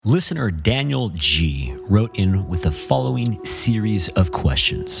Listener Daniel G. wrote in with the following series of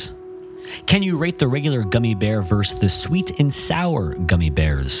questions. Can you rate the regular gummy bear versus the sweet and sour gummy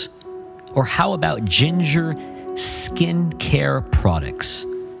bears? Or how about ginger skin care products?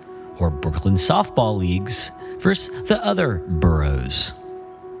 Or Brooklyn softball leagues versus the other boroughs?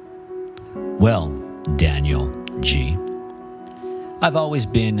 Well, Daniel G., I've always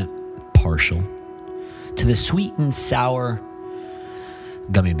been partial to the sweet and sour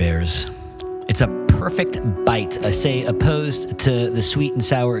gummy bears. It's a perfect bite, say, opposed to the sweet and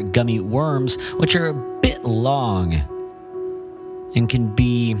sour gummy worms, which are a bit long and can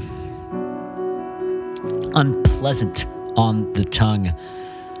be unpleasant on the tongue.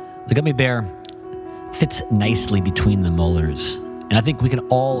 The gummy bear fits nicely between the molars. And I think we can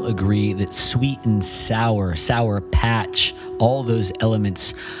all agree that sweet and sour, Sour Patch, all those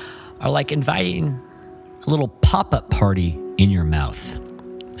elements are like inviting a little pop-up party in your mouth.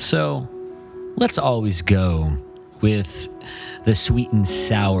 So let's always go with the sweet and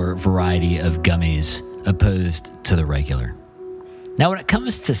sour variety of gummies opposed to the regular. Now, when it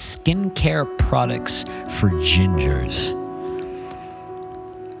comes to skincare products for gingers,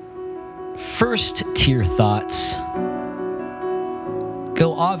 first tier thoughts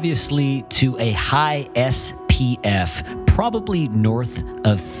go obviously to a high SPF, probably north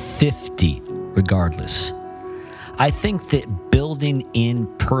of 50 regardless. I think that building in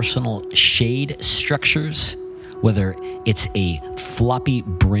personal shade structures, whether it's a floppy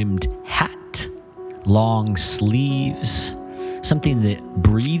brimmed hat, long sleeves, something that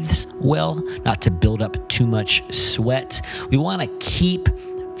breathes well, not to build up too much sweat. We want to keep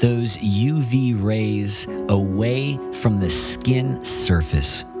those UV rays away from the skin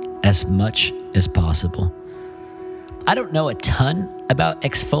surface as much as possible. I don't know a ton about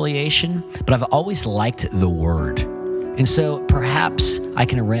exfoliation, but I've always liked the word. And so perhaps I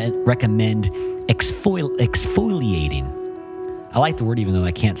can recommend exfoliating. I like the word even though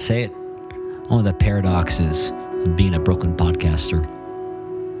I can't say it. One of the paradoxes of being a Brooklyn podcaster.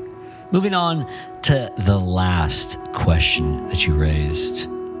 Moving on to the last question that you raised.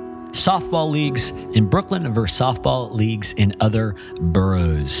 Softball leagues in Brooklyn versus softball leagues in other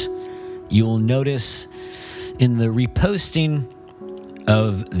boroughs. You will notice in the reposting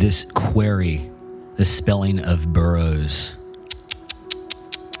of this query, the spelling of boroughs.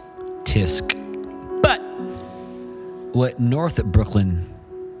 Tisk. But what North Brooklyn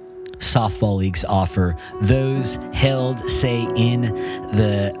softball leagues offer, those held, say, in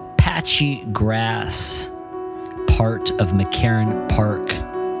the patchy grass part of McCarran Park,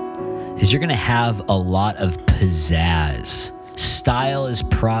 is you're going to have a lot of pizzazz. Style is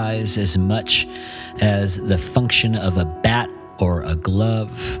prized as much as the function of a bat or a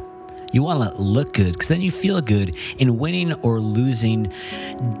glove. You want to look good because then you feel good, and winning or losing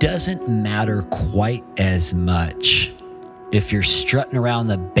doesn't matter quite as much if you're strutting around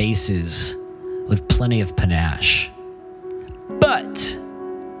the bases with plenty of panache. But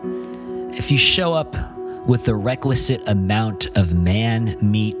if you show up with the requisite amount of man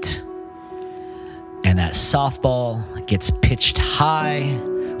meat and that softball gets pitched high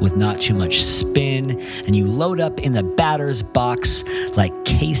with not too much spin, and you load up in the batter's box like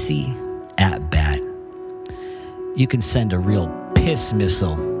Casey at bat, you can send a real piss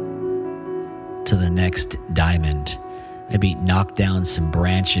missile to the next diamond. Maybe knock down some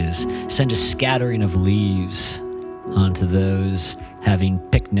branches, send a scattering of leaves onto those having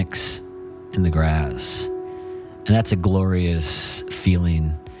picnics in the grass. And that's a glorious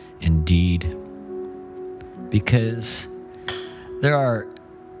feeling indeed, because there are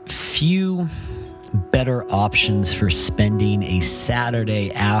few better options for spending a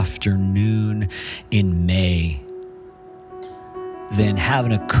Saturday afternoon in May than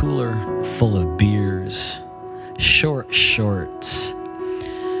having a cooler full of beers, short shorts,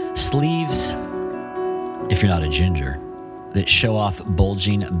 sleeves, if you're not a ginger, that show off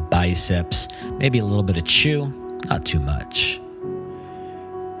bulging biceps, maybe a little bit of chew, not too much,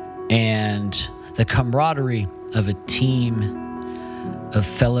 and the camaraderie of a team of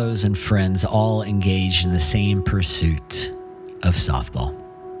fellows and friends all engaged in the same pursuit of softball.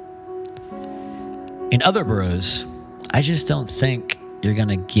 In other boroughs, I just don't think you're going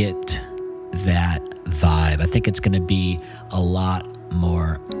to get that vibe. I think it's going to be a lot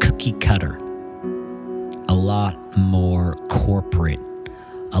more cookie cutter, a lot more corporate,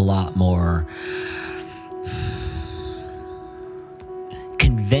 a lot more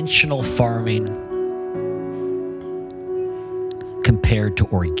conventional farming compared to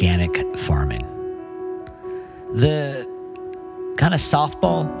organic farming. The kind of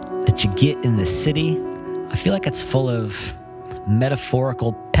softball that you get in the city, I feel like it's full of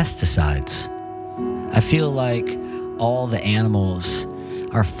metaphorical pesticides. I feel like all the animals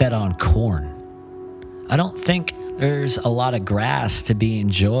are fed on corn. I don't think there's a lot of grass to be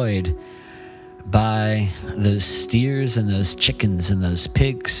enjoyed by those steers and those chickens and those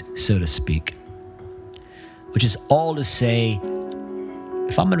pigs, so to speak. Which is all to say,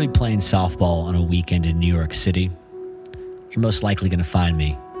 if I'm going to be playing softball on a weekend in New York City, you're most likely going to find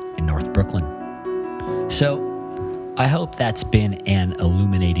me in North Brooklyn. So I hope that's been an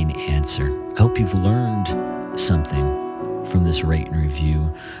illuminating answer. I hope you've learned something from this rate and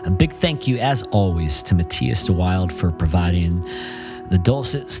review. A big thank you, as always, to Matthias DeWild for providing the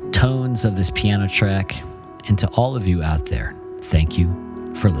dulcet tones of this piano track. And to all of you out there, thank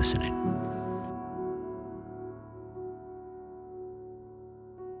you for listening.